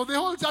 So the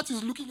whole church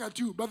is looking at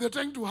you, but they're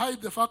trying to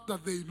hide the fact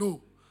that they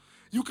know.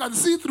 You can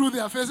see through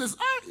their faces,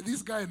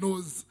 this guy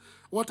knows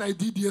what I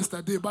did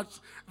yesterday, but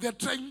they're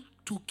trying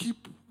to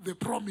keep the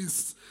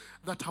promise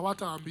that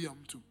hawataambia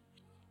mtu.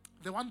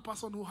 The one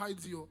person who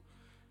hides your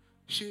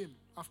shame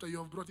after you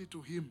have brought it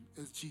to him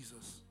is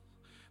Jesus.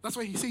 That's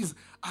why he says,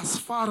 as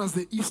far as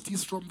the east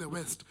is from the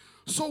west,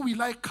 so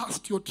will I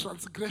cast your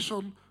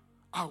transgression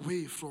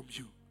away from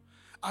you.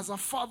 As a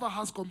father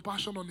has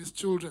compassion on his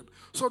children,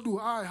 so do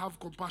I have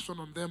compassion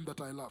on them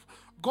that I love.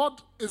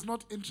 God is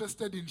not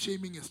interested in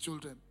shaming his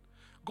children.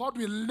 God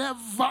will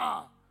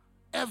never,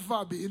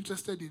 ever be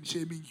interested in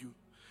shaming you.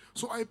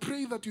 So I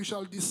pray that you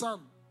shall discern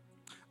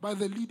by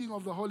the leading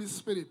of the Holy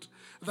Spirit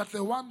that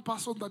the one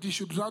person that you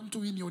should run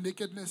to in your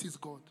nakedness is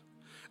God.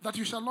 That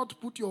you shall not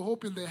put your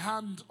hope in the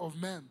hand of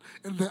man,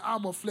 in the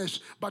arm of flesh,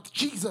 but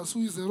Jesus,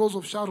 who is the rose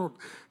of Sharon,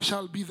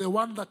 shall be the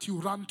one that you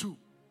run to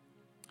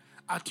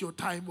at your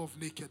time of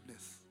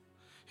nakedness.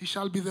 He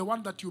shall be the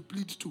one that you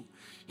plead to.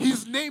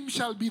 His name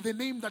shall be the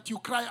name that you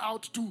cry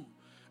out to,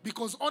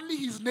 because only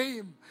his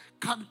name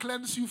can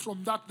cleanse you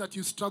from that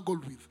you struggle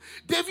with.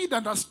 David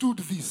understood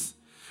this.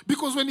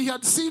 Because when he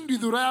had sinned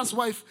with Uriah's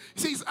wife,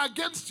 he says,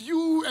 against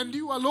you and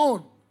you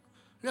alone.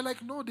 We're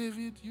like, no,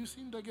 David, you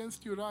sinned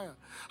against Uriah.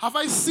 Have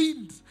I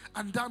sinned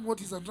and done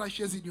what is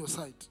unrighteous in your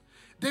sight?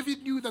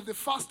 David knew that the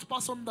first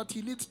person that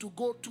he needs to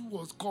go to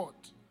was God.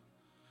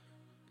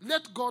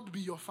 Let God be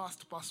your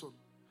first person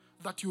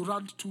that you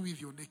run to with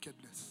your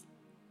nakedness.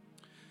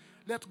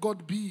 Let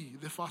God be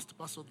the first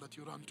person that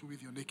you run to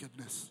with your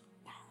nakedness.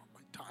 Wow,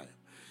 my time.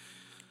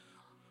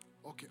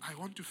 Okay, I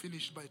want to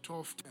finish by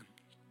 12:10.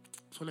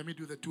 So let me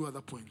do the two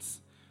other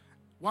points.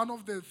 One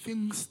of the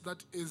things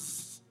that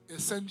is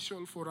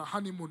essential for a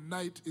honeymoon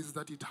night is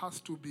that it has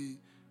to be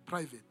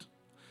private.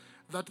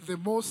 That the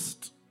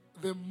most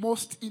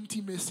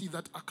intimacy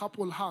that a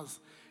couple has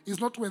is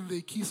not when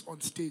they kiss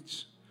on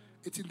stage.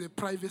 It's in the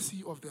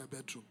privacy of their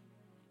bedroom.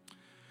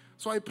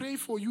 So I pray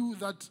for you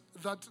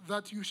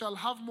that you shall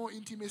have more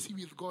intimacy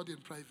with God in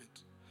private.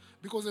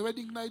 Because the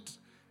wedding night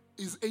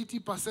is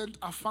 80%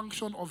 a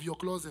function of your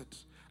closet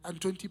and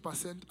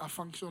 20% a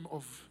function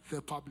of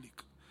the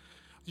public.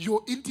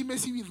 Your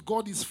intimacy with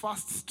God is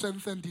first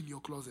strengthened in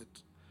your closet.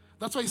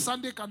 That's why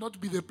Sunday cannot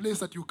be the place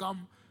that you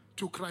come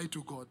to cry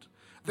to God.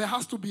 There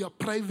has to be a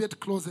private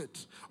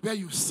closet where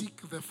you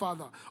seek the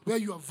Father, where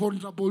you are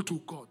vulnerable to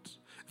God.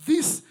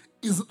 This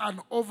is an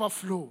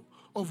overflow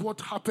of what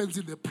happens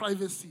in the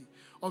privacy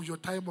of your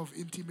time of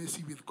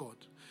intimacy with God.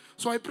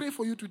 So I pray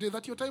for you today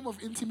that your time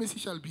of intimacy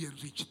shall be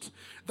enriched,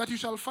 that you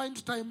shall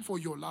find time for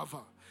your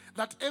lover,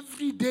 that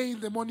every day in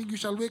the morning you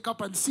shall wake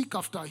up and seek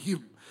after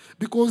him.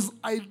 Because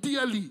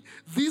ideally,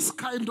 this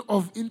kind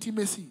of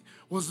intimacy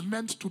was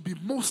meant to be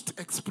most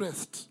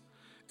expressed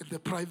in the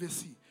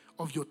privacy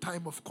of your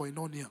time of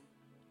koinonia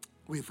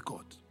with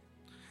God.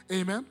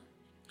 Amen?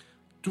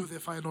 To the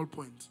final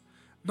point.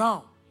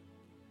 Now,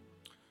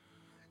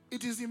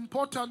 it is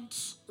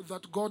important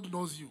that God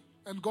knows you.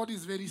 And God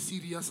is very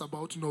serious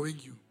about knowing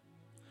you.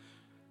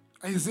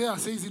 Isaiah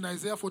says in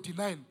Isaiah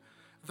 49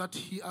 that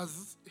he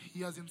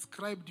has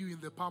inscribed you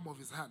in the palm of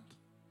his hand.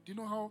 Do you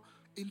know how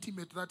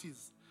intimate that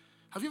is?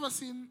 Have you ever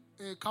seen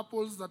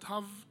couples that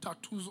have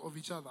tattoos of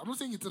each other? I'm not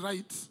saying it's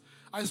right.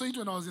 I saw it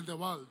when I was in the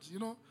world. You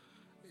know,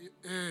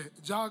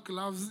 Jack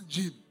loves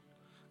Jean.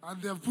 And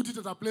they have put it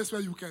at a place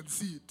where you can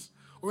see it.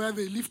 Or where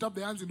they lift up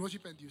their hands in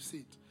worship and you see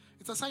it.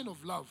 It's a sign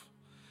of love.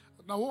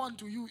 Now, woe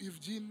unto you if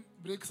Jean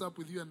breaks up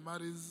with you and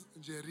marries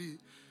Jerry.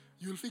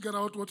 You'll figure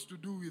out what to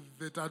do with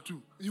the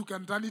tattoo. You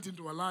can turn it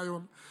into a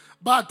lion.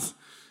 But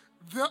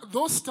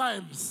those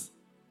times,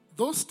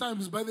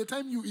 by the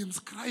time you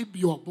inscribe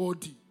your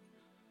body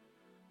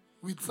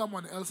with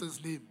someone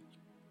else's name,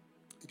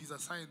 it is a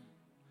sign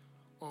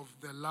of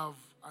the love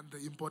and the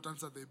importance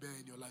that they bear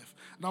in your life.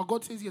 Now,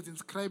 God says he has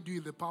inscribed you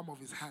in the palm of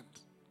his hand.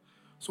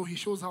 So he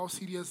shows how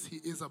serious he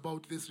is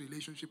about this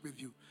relationship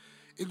with you.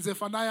 In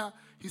Zephaniah,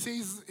 he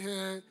says,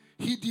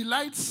 he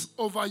delights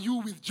over you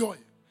with joy.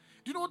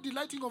 Do you know what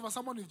delighting over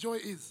someone with joy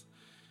is?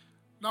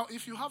 Now,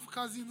 if you have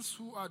cousins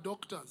who are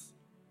doctors,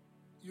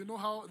 you know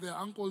how their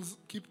uncles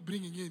keep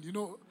bringing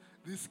in,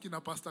 this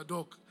kina Pastor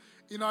Doc.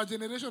 In our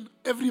generation,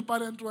 every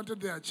parent wanted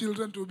their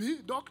children to be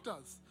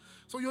doctors.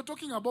 So you're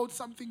talking about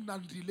something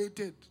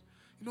non-related.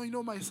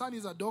 My son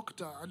is a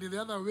doctor. And the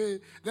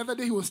other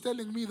day he was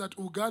telling me that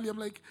ugali, I'm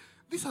like,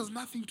 this has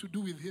nothing to do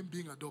with him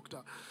being a doctor.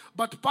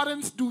 But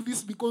parents do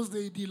this because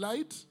they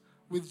delight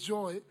with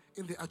joy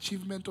in the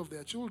achievement of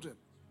their children.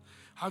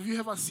 Have you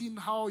ever seen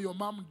how your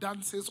mom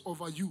dances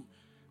over you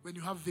when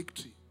you have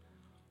victory?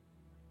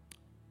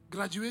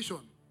 Graduation.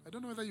 I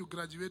don't know whether you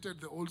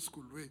graduated the old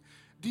school way.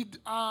 Did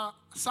a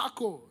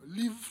circle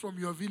leave from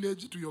your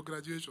village to your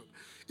graduation?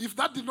 If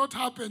that did not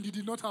happen, you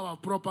did not have a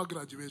proper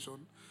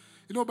graduation.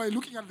 By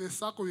looking at the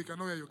circle, we can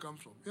know where you come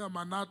from. Yeah,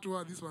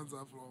 Manatua, these ones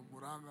are from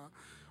Muranga.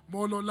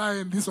 Molo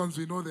Lion, these ones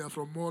we know they are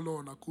from Molo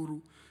or Nakuru,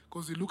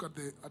 because we look at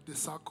the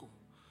circle.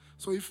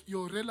 So if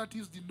your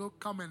relatives did not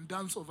come and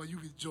dance over you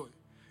with joy,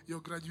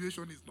 your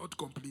graduation is not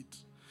complete.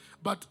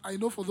 But I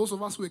know for those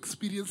of us who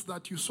experienced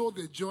that, you saw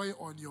the joy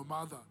on your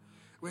mother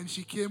when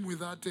she came with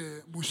that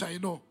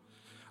Mushaino.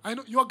 I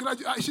know your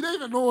she didn't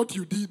even know what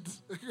you did.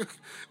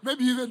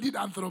 Maybe you even did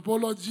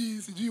anthropology,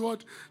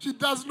 what. She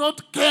does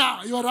not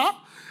care. You're a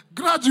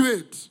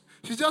graduate.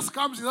 She just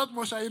comes with that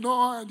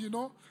Mushaino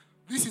and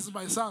this is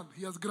my son.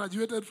 He has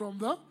graduated from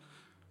the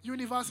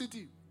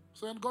university.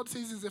 So when God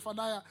says in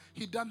Zephaniah,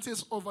 he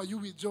dances over you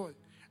with joy.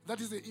 That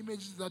is the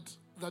image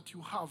that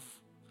you have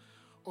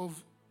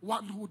of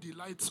one who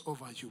delights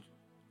over you.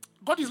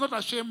 God is not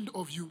ashamed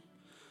of you.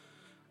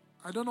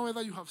 I don't know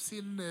whether you have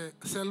seen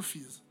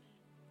selfies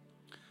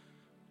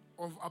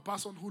of a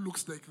person who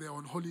looks like they're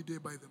on holiday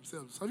by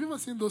themselves. Have you ever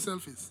seen those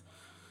selfies?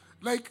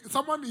 Like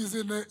someone is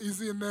in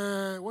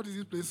what is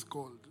this place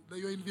called? Like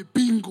you're in the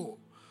Bingo.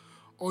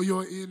 Or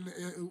you're in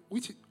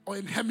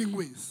in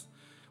Hemingway's.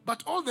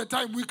 But all the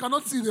time, we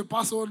cannot see the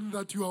person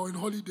that you are on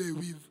holiday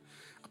with.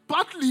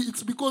 Partly,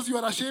 it's because you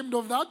are ashamed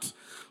of that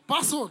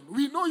person.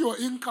 We know your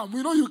income.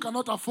 We know you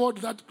cannot afford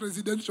that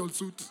presidential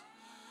suit.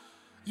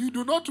 You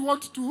do not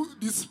want to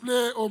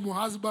display Omo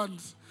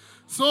husband.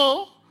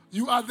 So,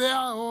 you are there,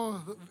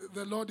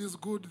 the Lord is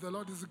good, the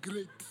Lord is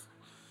great.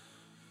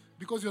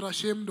 because you're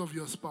ashamed of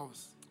your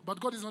spouse. But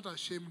God is not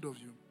ashamed of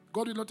you.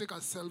 God will not take a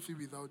selfie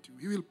without you.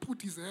 He will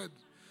put his head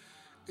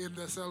in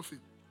the selfie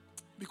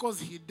because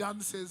he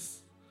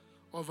dances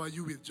over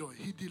you with joy.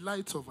 He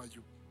delights over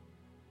you.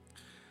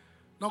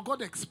 Now,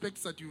 God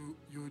expects that you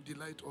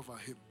delight over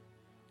him.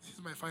 This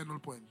is my final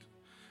point.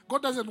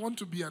 God doesn't want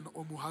to be an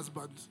Omu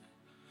husband.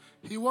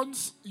 He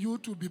wants you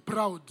to be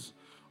proud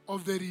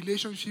of the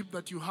relationship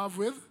that you have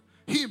with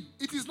him.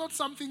 It is not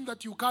something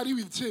that you carry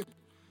with shame.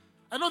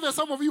 I know there's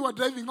some of you who are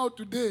driving out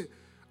today,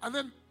 and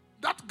then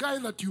that guy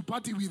that you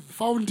party with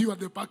found you at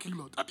the parking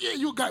lot. And yeah,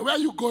 you guy, where are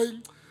you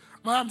going?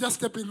 Man, I'm just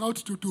stepping out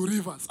to 2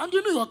 Rivers. And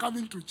you know you are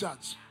coming to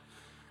church.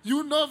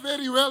 You know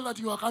very well that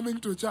you are coming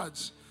to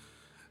church.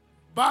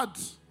 But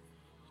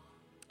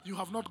you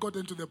have not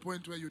gotten to the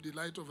point where you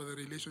delight over the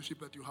relationship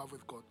that you have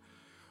with God.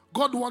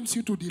 God wants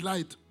you to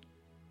delight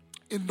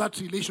in that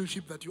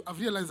relationship that you... I've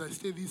realized I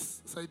stay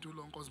this side too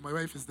long because my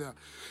wife is there.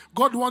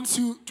 God wants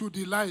you to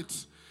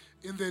delight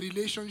in the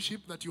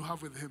relationship that you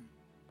have with him.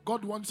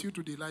 God wants you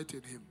to delight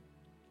in him.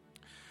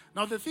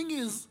 Now the thing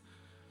is,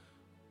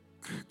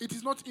 it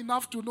is not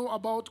enough to know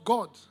about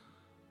God.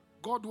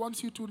 God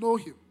wants you to know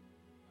him.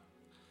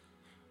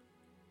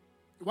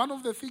 One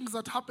of the things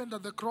that happened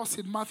at the cross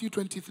in Matthew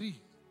 23,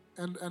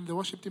 and the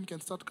worship team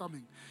can start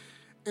coming,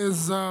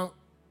 is the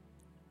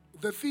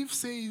thief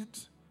said,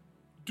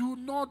 "Do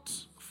not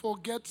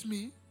forget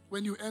me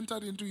when you enter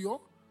into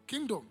your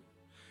kingdom."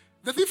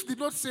 The thief did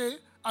not say,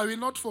 "I will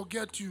not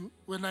forget you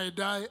when I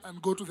die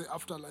and go to the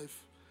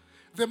afterlife."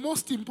 The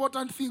most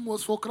important thing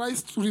was for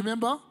Christ to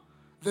remember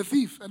the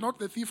thief and not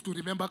the thief to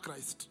remember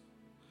Christ.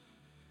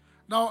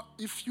 Now,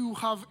 if you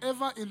have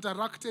ever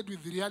interacted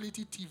with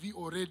reality TV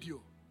or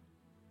radio,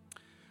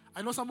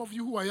 I know some of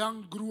you who are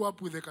young grew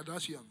up with the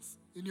Kardashians.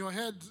 In your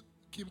head,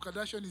 Kim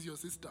Kardashian is your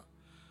sister.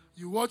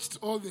 You watched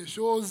all the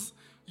shows,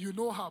 you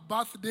know her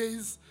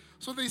birthdays.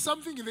 So there is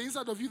something in the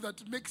inside of you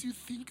that makes you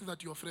think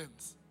that you're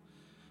friends.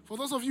 For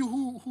those of you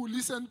who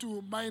listen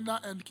to Maina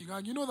and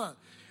Kingang, you know that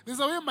there's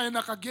a way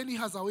Maina Kageni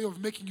has a way of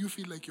making you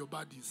feel like your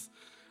buddies.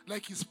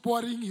 Like he's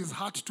pouring his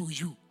heart to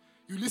you.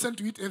 You listen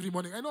to it every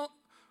morning. I know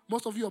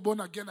most of you are born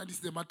again and it's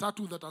the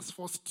matatu that has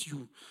forced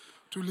you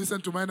to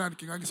listen to Maina and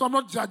Kingang. So I'm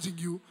not judging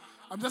you.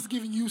 I'm just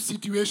giving you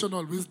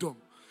situational wisdom.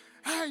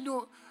 I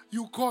know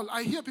you call.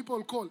 I hear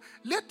people call.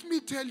 Let me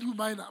tell you,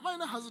 Maina.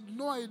 Maina has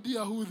no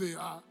idea who they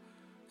are.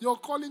 You're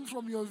calling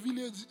from your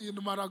village in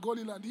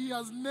Maragoliland. He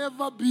has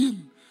never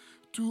been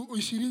to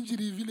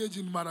Ushirinjiri village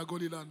in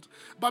Maragoliland.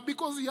 But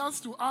because he has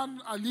to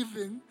earn a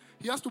living,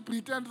 he has to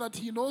pretend that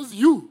he knows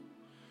you.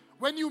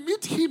 When you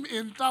meet him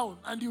in town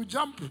and you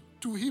jump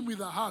to him with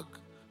a hug,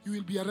 you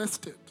will be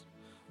arrested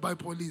by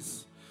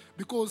police.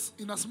 Because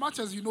in as much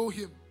as you know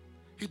him,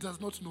 he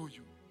does not know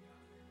you.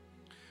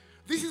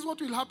 This is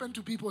what will happen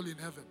to people in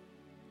heaven.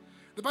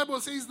 The Bible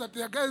says that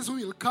there are guys who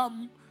will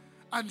come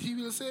and he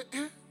will say,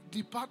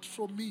 "Depart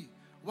from me,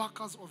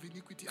 workers of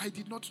iniquity. I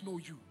did not know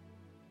you."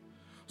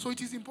 So it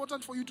is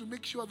important for you to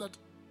make sure that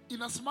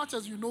in as much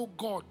as you know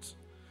God,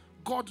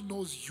 God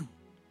knows you.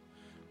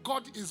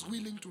 God is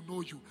willing to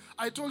know you.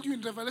 I told you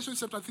in Revelation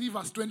chapter 3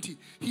 verse 20,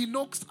 he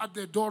knocks at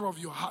the door of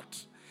your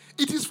heart.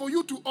 It is for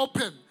you to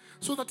open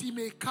so that he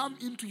may come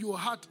into your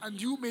heart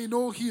and you may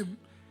know him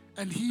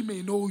and he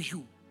may know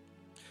you.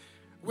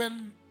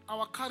 When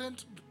our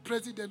current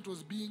president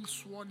was being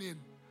sworn in,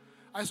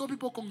 I saw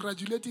people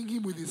congratulating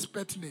him with his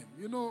pet name.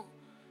 You know,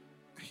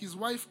 his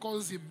wife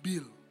calls him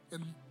Bill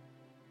in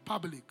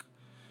public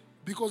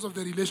because of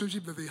the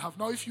relationship that they have.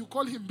 Now, if you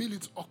call him Bill,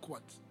 it's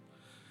awkward.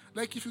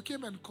 Like if you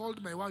came and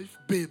called my wife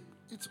babe,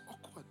 it's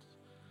awkward.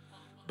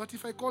 But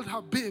if I called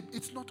her babe,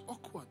 it's not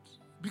awkward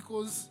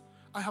because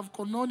I have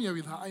koinonia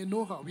with her. I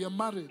know her. We are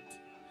married.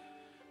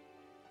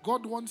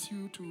 God wants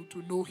you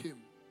to know him.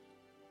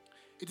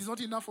 It is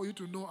not enough for you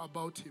to know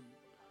about him.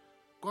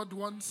 God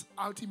wants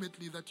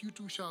ultimately that you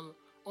too shall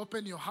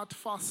open your heart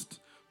first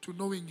to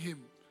knowing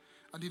him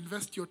and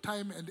invest your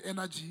time and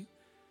energy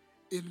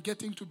in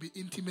getting to be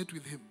intimate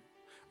with him.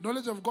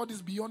 Knowledge of God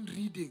is beyond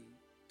reading.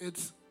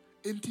 It's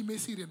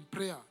intimacy in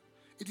prayer.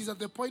 It is at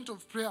the point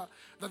of prayer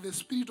that the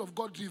Spirit of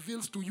God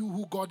reveals to you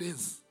who God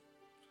is.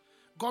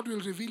 God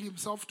will reveal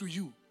himself to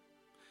you.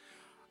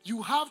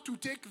 You have to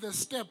take the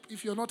step,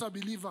 if you're not a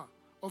believer,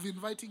 of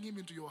inviting him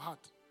into your heart.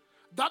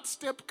 That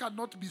step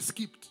cannot be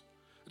skipped,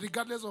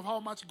 regardless of how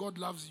much God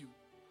loves you.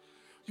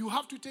 You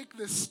have to take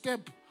the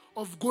step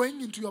of going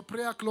into your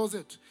prayer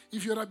closet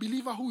if you're a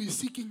believer who is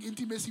seeking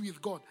intimacy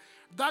with God.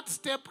 That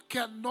step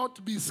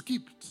cannot be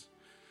skipped.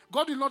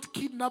 God will not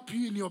kidnap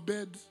you in your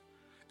bed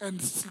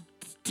and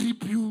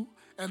strip you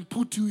and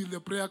put you in the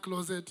prayer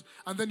closet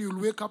and then you'll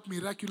wake up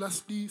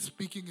miraculously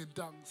speaking in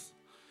tongues.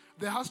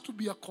 There has to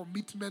be a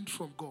commitment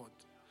from God.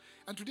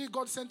 And today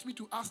God sent me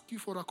to ask you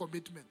for a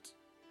commitment.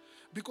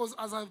 Because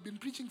as I've been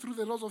preaching through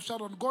the laws of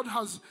Sharon, God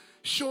has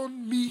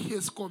shown me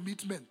his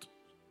commitment.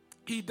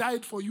 He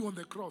died for you on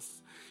the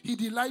cross. He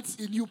delights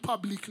in you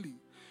publicly.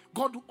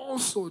 God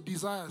also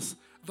desires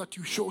that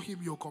you show him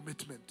your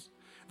commitment.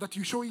 That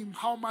you show him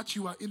how much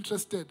you are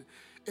interested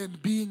in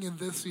being in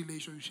this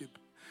relationship.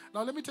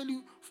 Now, let me tell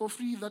you for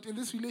free that in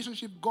this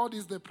relationship, God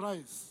is the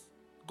prize.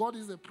 God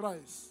is the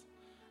prize.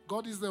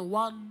 God is the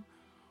one.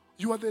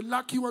 You are the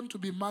lucky one to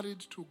be married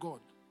to God.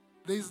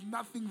 There is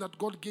nothing that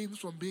God gains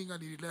from being in a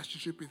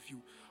relationship with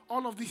you.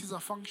 All of this is a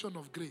function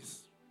of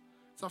grace.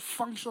 It's a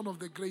function of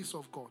the grace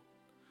of God.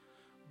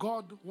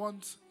 God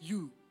wants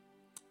you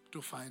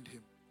to find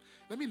Him.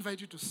 Let me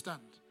invite you to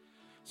stand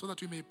so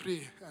that we may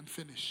pray and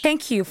finish.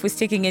 Thank you for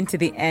sticking in to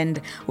the end.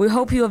 We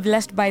hope you are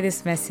blessed by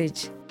this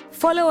message.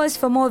 Follow us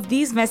for more of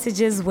these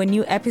messages when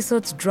new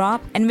episodes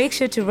drop, and make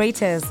sure to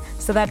rate us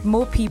so that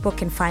more people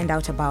can find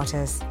out about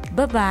us.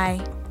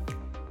 Bye-bye.